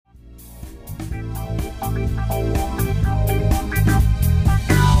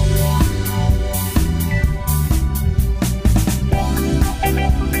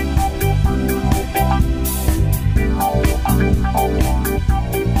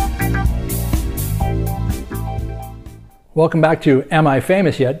Welcome back to Am I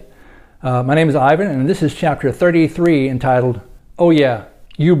Famous Yet? My name is Ivan, and this is chapter 33 entitled, Oh Yeah,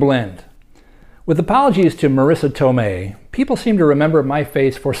 You Blend. With apologies to Marissa Tomei, people seem to remember my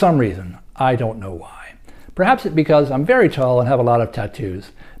face for some reason. I don't know why. Perhaps it's because I'm very tall and have a lot of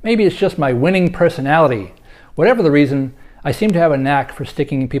tattoos. Maybe it's just my winning personality. Whatever the reason, I seem to have a knack for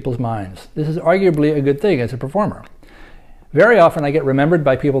sticking in people's minds. This is arguably a good thing as a performer. Very often I get remembered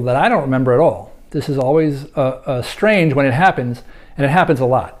by people that I don't remember at all. This is always strange when it happens, and it happens a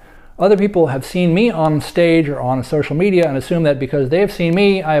lot. Other people have seen me on stage or on social media and assume that because they have seen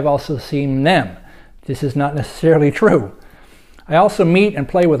me, I have also seen them. This is not necessarily true. I also meet and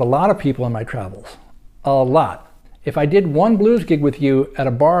play with a lot of people in my travels. A lot. If I did one blues gig with you at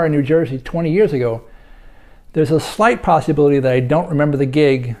a bar in New Jersey 20 years ago, there's a slight possibility that I don't remember the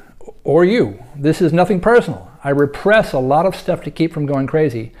gig or you. This is nothing personal. I repress a lot of stuff to keep from going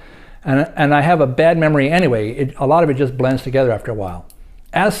crazy. And I have a bad memory anyway. A lot of it just blends together after a while.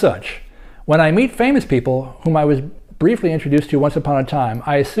 As such, when I meet famous people whom I was briefly introduced to once upon a time,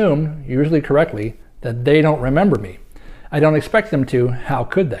 I assume, usually correctly, that they don't remember me. I don't expect them to. How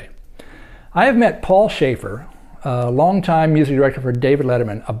could they? I have met Paul Shaffer, a longtime music director for David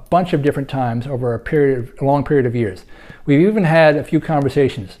Letterman, a bunch of different times over a long period of years. We've even had a few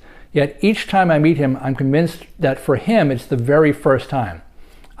conversations. Yet each time I meet him, I'm convinced that for him, it's the very first time.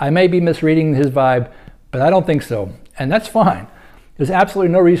 I may be misreading his vibe, but I don't think so, and that's fine. There's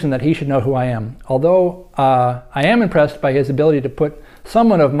absolutely no reason that he should know who I am, although I am impressed by his ability to put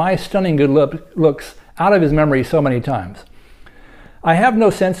someone of my stunning good looks out of his memory so many times. I have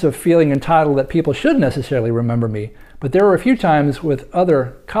no sense of feeling entitled that people should necessarily remember me, but there were a few times with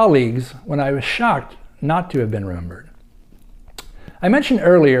other colleagues when I was shocked not to have been remembered. I mentioned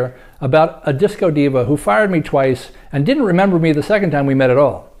earlier about a disco diva who fired me twice and didn't remember me the second time we met at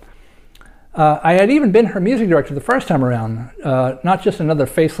all. I had even been her music director the first time around, not just another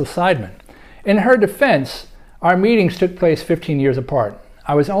faceless sideman. In her defense, our meetings took place 15 years apart.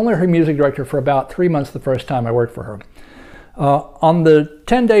 I was only her music director for about 3 months the first time I worked for her. On the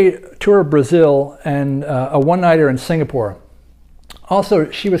 10-day tour of Brazil and a one-nighter in Singapore.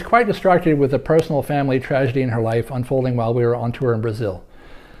 Also, she was quite distracted with a personal family tragedy in her life unfolding while we were on tour in Brazil.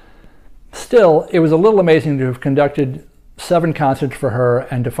 Still, it was a little amazing to have conducted 7 concerts for her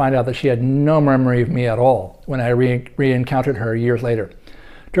and to find out that she had no memory of me at all when I re-encountered her years later.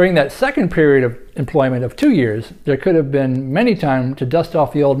 During that second period of employment of 2 years, there could have been many times to dust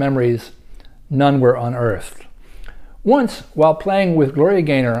off the old memories. None were unearthed. Once, while playing with Gloria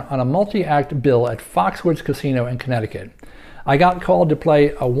Gaynor on a multi-act bill at Foxwoods Casino in Connecticut, I got called to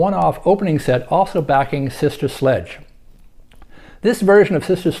play a one-off opening set also backing Sister Sledge. This version of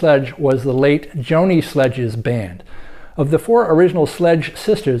Sister Sledge was the late Joni Sledge's band. Of the 4 original Sledge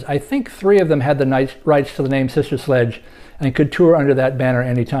sisters, I think 3 of them had the rights to the name Sister Sledge and could tour under that banner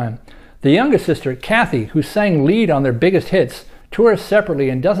anytime. The youngest sister, Kathy, who sang lead on their biggest hits, tours separately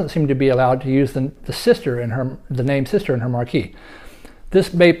and doesn't seem to be allowed to use the name Sister in her marquee.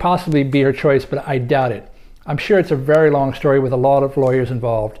 This may possibly be her choice, but I doubt it. I'm sure it's a very long story with a lot of lawyers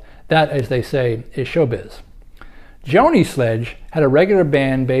involved. That, as they say, is showbiz. Joni Sledge had a regular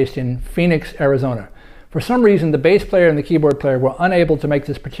band based in Phoenix, Arizona. For some reason, the bass player and the keyboard player were unable to make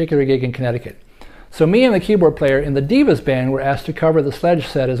this particular gig in Connecticut. So me and the keyboard player in the Divas band were asked to cover the Sledge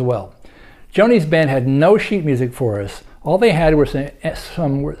set as well. Joni's band had no sheet music for us. All they had were some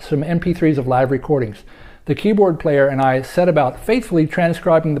MP3s of live recordings. The keyboard player and I set about faithfully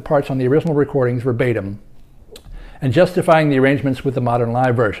transcribing the parts on the original recordings verbatim and justifying the arrangements with the modern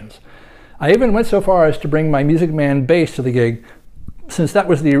live versions. I even went so far as to bring my Music Man bass to the gig, since that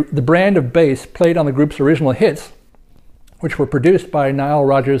was the brand of bass played on the group's original hits, which were produced by Nile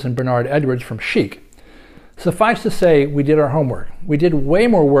Rodgers and Bernard Edwards from Chic. Suffice to say, we did our homework. We did way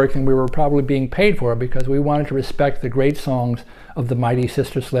more work than we were probably being paid for because we wanted to respect the great songs of the mighty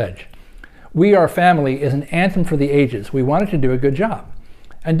Sister Sledge. We Are Family is an anthem for the ages. We wanted to do a good job.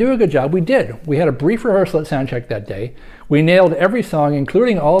 And do a good job we did. We had a brief rehearsal at Soundcheck that day. We nailed every song,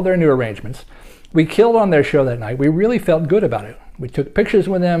 including all their new arrangements. We killed on their show that night. We really felt good about it. We took pictures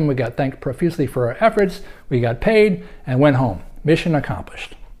with them, we got thanked profusely for our efforts, we got paid, and went home. Mission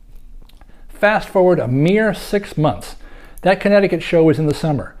accomplished. Fast forward a mere 6 months. That Connecticut show was in the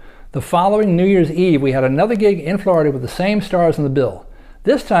summer. The following New Year's Eve, we had another gig in Florida with the same stars on the bill.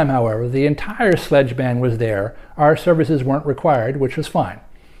 This time, however, the entire Sledge band was there. Our services weren't required, which was fine.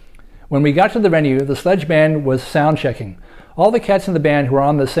 When we got to the venue, the Sledge Band was sound checking. All the cats in the band who were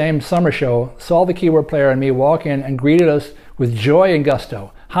on the same summer show saw the keyboard player and me walk in and greeted us with joy and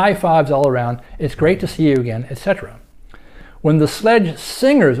gusto. High fives all around. It's great to see you again, etc. When the Sledge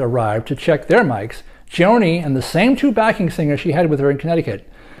singers arrived to check their mics, Joni and the same two backing singers she had with her in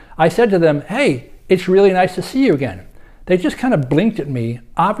Connecticut, I said to them, "Hey, it's really nice to see you again." They just kind of blinked at me,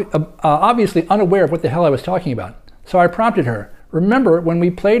 obviously unaware of what the hell I was talking about. So I prompted her, "Remember when we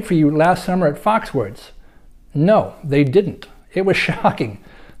played for you last summer at Foxwoods?" No, they didn't. It was shocking.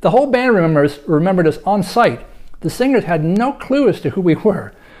 The whole band remembered us on sight. The singers had no clue as to who we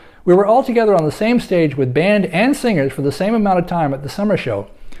were. We were all together on the same stage with band and singers for the same amount of time at the summer show,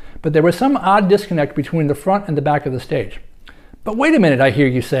 but there was some odd disconnect between the front and the back of the stage. But wait a minute, I hear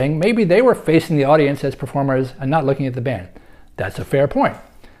you saying, maybe they were facing the audience as performers and not looking at the band. That's a fair point,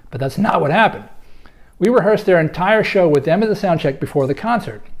 but that's not what happened. We rehearsed their entire show with them at the sound check before the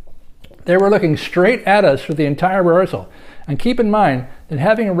concert. They were looking straight at us for the entire rehearsal. And keep in mind that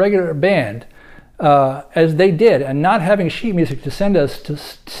having a regular band, as they did, and not having sheet music to send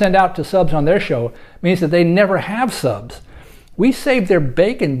out to subs on their show means that they never have subs. We saved their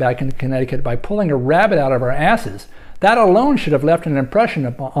bacon back in Connecticut by pulling a rabbit out of our asses. That alone should have left an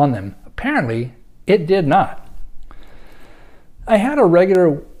impression on them. Apparently, it did not. I had a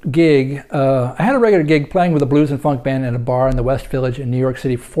regular gig playing with a blues and funk band in a bar in the West Village in New York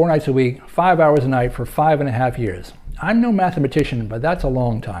City 4 nights a week, 5 hours a night for 5.5 years. I'm no mathematician, but that's a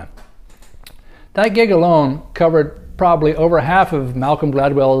long time. That gig alone covered probably over half of Malcolm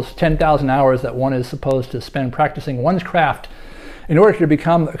Gladwell's 10,000 hours that one is supposed to spend practicing one's craft in order to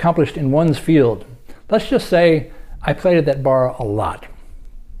become accomplished in one's field. Let's just say I played at that bar a lot.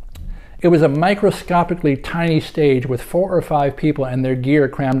 It was a microscopically tiny stage with 4 or 5 people and their gear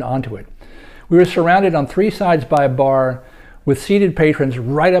crammed onto it. We were surrounded on 3 sides by a bar with seated patrons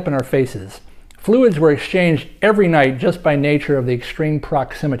right up in our faces. Fluids were exchanged every night just by nature of the extreme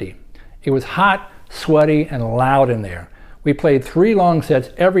proximity. It was hot, sweaty, and loud in there. We played 3 long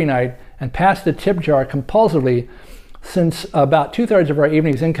sets every night and passed the tip jar compulsively, since about 2/3 of our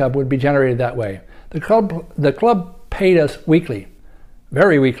evening's income would be generated that way. The club paid us weekly,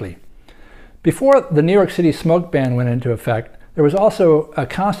 very weekly. Before the New York City smoke ban went into effect, there was also a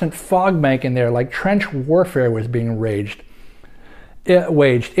constant fog bank in there, like trench warfare was being waged. It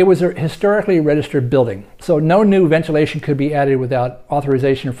was a historically registered building, so no new ventilation could be added without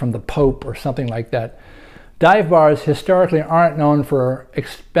authorization from the Pope or something like that. Dive bars historically aren't known for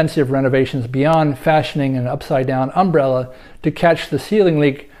expensive renovations beyond fashioning an upside-down umbrella to catch the ceiling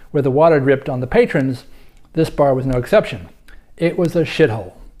leak where the water dripped on the patrons. This bar was no exception. It was a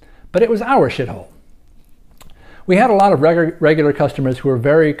shithole. But it was our shithole. We had a lot of regular customers who were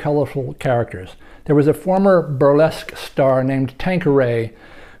very colorful characters. There was a former burlesque star named Tanqueray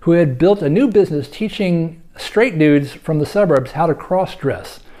who had built a new business teaching straight dudes from the suburbs how to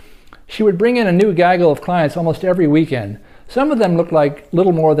cross-dress. She would bring in a new gaggle of clients almost every weekend. Some of them looked like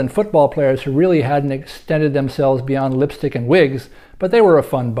little more than football players who really hadn't extended themselves beyond lipstick and wigs, but they were a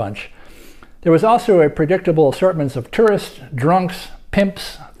fun bunch. There was also a predictable assortment of tourists, drunks,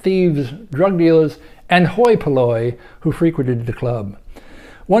 pimps, thieves, drug dealers, and hoi polloi who frequented the club.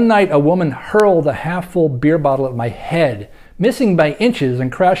 One night, a woman hurled a half-full beer bottle at my head, missing by inches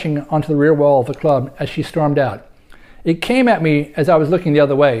and crashing onto the rear wall of the club as she stormed out. It came at me as I was looking the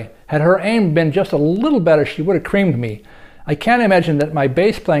other way. Had her aim been just a little better, she would have creamed me. I can't imagine that my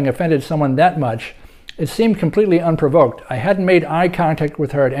bass playing offended someone that much. It seemed completely unprovoked. I hadn't made eye contact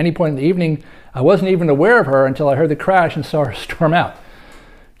with her at any point in the evening. I wasn't even aware of her until I heard the crash and saw her storm out.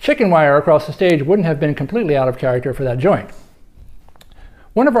 Chicken wire across the stage wouldn't have been completely out of character for that joint.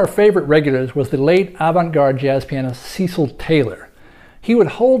 One of our favorite regulars was the late avant-garde jazz pianist Cecil Taylor. He would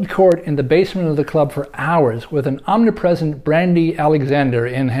hold court in the basement of the club for hours with an omnipresent Brandy Alexander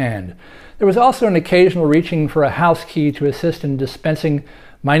in hand. There was also an occasional reaching for a house key to assist in dispensing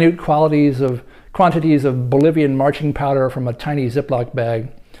minute quantities of Bolivian marching powder from a tiny Ziploc bag.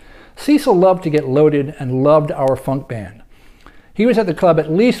 Cecil loved to get loaded and loved our funk band. He was at the club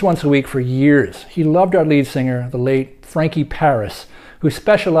at least once a week for years. He loved our lead singer, the late Frankie Paris, who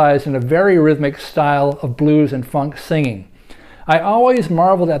specialized in a very rhythmic style of blues and funk singing. I always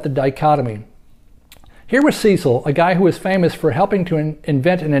marveled at the dichotomy. Here was Cecil, a guy who was famous for helping to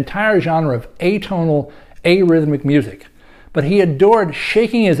invent an entire genre of atonal, arrhythmic music. But he adored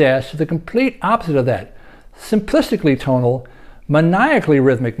shaking his ass to the complete opposite of that, simplistically tonal, maniacally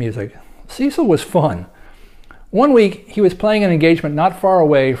rhythmic music. Cecil was fun. One week, he was playing an engagement not far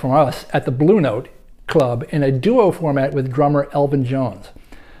away from us at the Blue Note Club in a duo format with drummer Elvin Jones.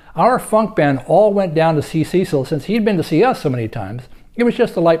 Our funk band all went down to see Cecil since he'd been to see us so many times, It was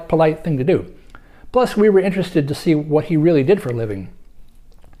just a light, polite thing to do. Plus, we were interested to see what he really did for a living.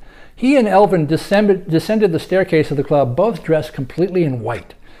 He and Elvin descended the staircase of the club, both dressed completely in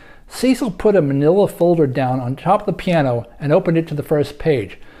white. Cecil put a manila folder down on top of the piano and opened it to the first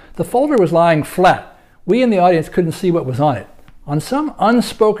page. The folder was lying flat. We in the audience couldn't see what was on it. On some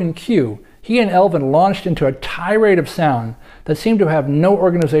unspoken cue, he and Elvin launched into a tirade of sound that seemed to have no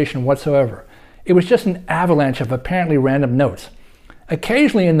organization whatsoever. It was just an avalanche of apparently random notes.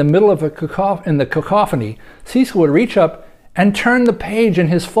 Occasionally, in the middle of the cacophony, Cecil would reach up and turn the page in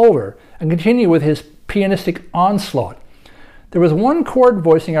his folder and continue with his pianistic onslaught. There was one chord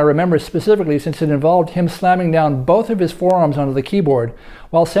voicing I remember specifically, since it involved him slamming down both of his forearms onto the keyboard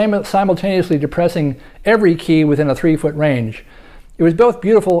while simultaneously depressing every key within a 3-foot range. It was both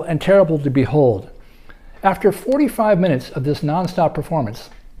beautiful and terrible to behold. After 45 minutes of this non-stop performance,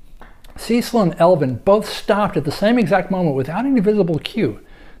 Cecil and Elvin both stopped at the same exact moment without any visible cue.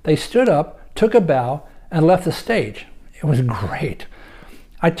 They stood up, took a bow, and left the stage. It was great.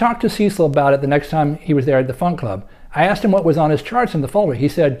 I talked to Cecil about it the next time he was there at the Funk Club. I asked him what was on his charts in the folder. He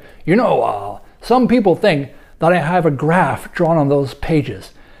said, "You know, some people think that I have a graph drawn on those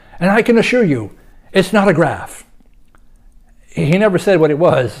pages, and I can assure you, it's not a graph." He never said what it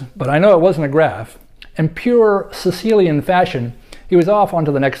was, but I know it wasn't a graph. In pure Sicilian fashion, he was off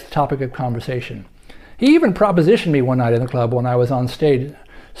onto the next topic of conversation. He even propositioned me one night in the club when I was on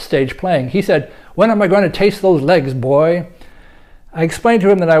stage playing. He said, "When am I going to taste those legs, boy?" I explained to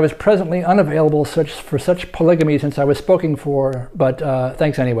him that I was presently unavailable for such polygamy since I was spoken for, but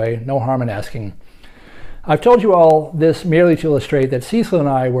thanks anyway, no harm in asking. I've told you all this merely to illustrate that Cecil and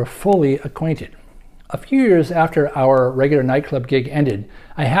I were fully acquainted. A few years after our regular nightclub gig ended,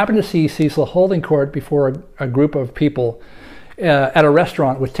 I happened to see Cecil holding court before a group of people at a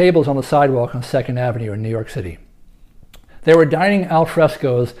restaurant with tables on the sidewalk on 2nd Avenue in New York City. They were dining al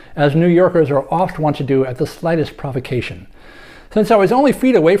frescoes, as New Yorkers are oft wont to do at the slightest provocation. Since I was only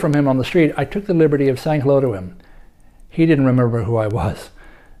feet away from him on the street, I took the liberty of saying hello to him. He didn't remember who I was.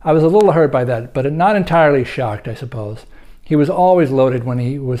 I was a little hurt by that, but not entirely shocked, I suppose. He was always loaded when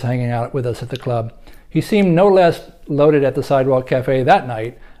he was hanging out with us at the club. He seemed no less loaded at the Sidewalk Cafe that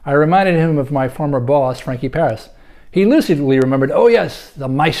night. I reminded him of my former boss, Frankie Paris. He lucidly remembered, oh yes, the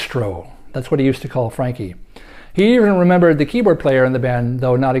maestro. That's what he used to call Frankie. He even remembered the keyboard player in the band,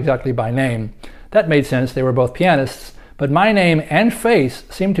 though not exactly by name. That made sense, they were both pianists, but my name and face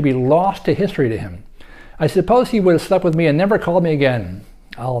seemed to be lost to history to him. I suppose he would have slept with me and never called me again.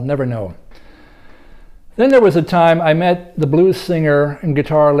 I'll never know. Then there was a time I met the blues singer and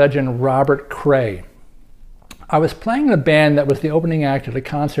guitar legend Robert Cray. I was playing in a band that was the opening act at a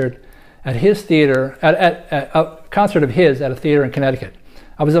concert at his theater, at a concert of his at a theater in Connecticut.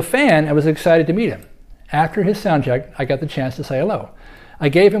 I was a fan and was excited to meet him. After his sound check, I got the chance to say hello. I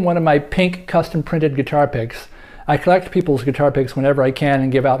gave him one of my pink custom printed guitar picks. I collect people's guitar picks whenever I can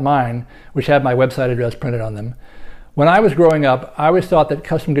and give out mine, which have my website address printed on them. When I was growing up, I always thought that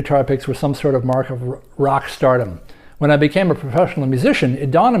custom guitar picks were some sort of mark of rock stardom. When I became a professional musician,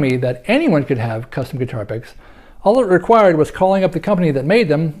 it dawned on me that anyone could have custom guitar picks. All it required was calling up the company that made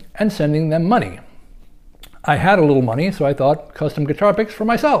them and sending them money. I had a little money, so I thought custom guitar picks for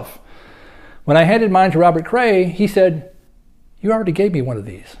myself. When I handed mine to Robert Cray, he said, "You already gave me one of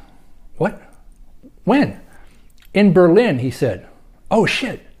these." "What? When?" "In Berlin," he said. Oh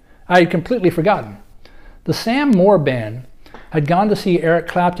shit, I had completely forgotten. The Sam Moore Band had gone to see Eric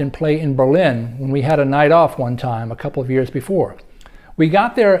Clapton play in Berlin when we had a night off one time a couple of years before. We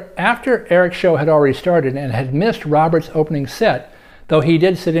got there after Eric's show had already started and had missed Robert's opening set, though he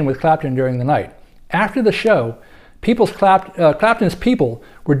did sit in with Clapton during the night. After the show, Clapton's people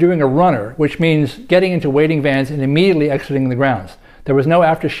were doing a runner, which means getting into waiting vans and immediately exiting the grounds. There was no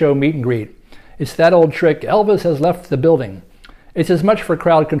after-show meet and greet. It's that old trick, Elvis has left the building. It's as much for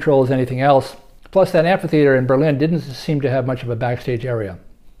crowd control as anything else. Plus, that amphitheater in Berlin didn't seem to have much of a backstage area.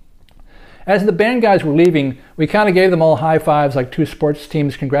 As the band guys were leaving, we kind of gave them all high fives like two sports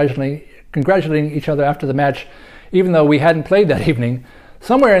teams congratulating each other after the match, even though we hadn't played that evening.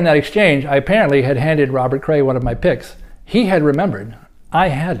 Somewhere in that exchange, I apparently had handed Robert Cray one of my picks. He had remembered. I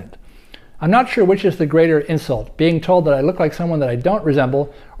hadn't. I'm not sure which is the greater insult, being told that I look like someone that I don't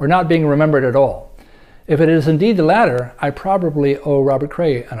resemble or not being remembered at all. If it is indeed the latter, I probably owe Robert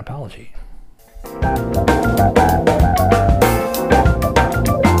Cray an apology.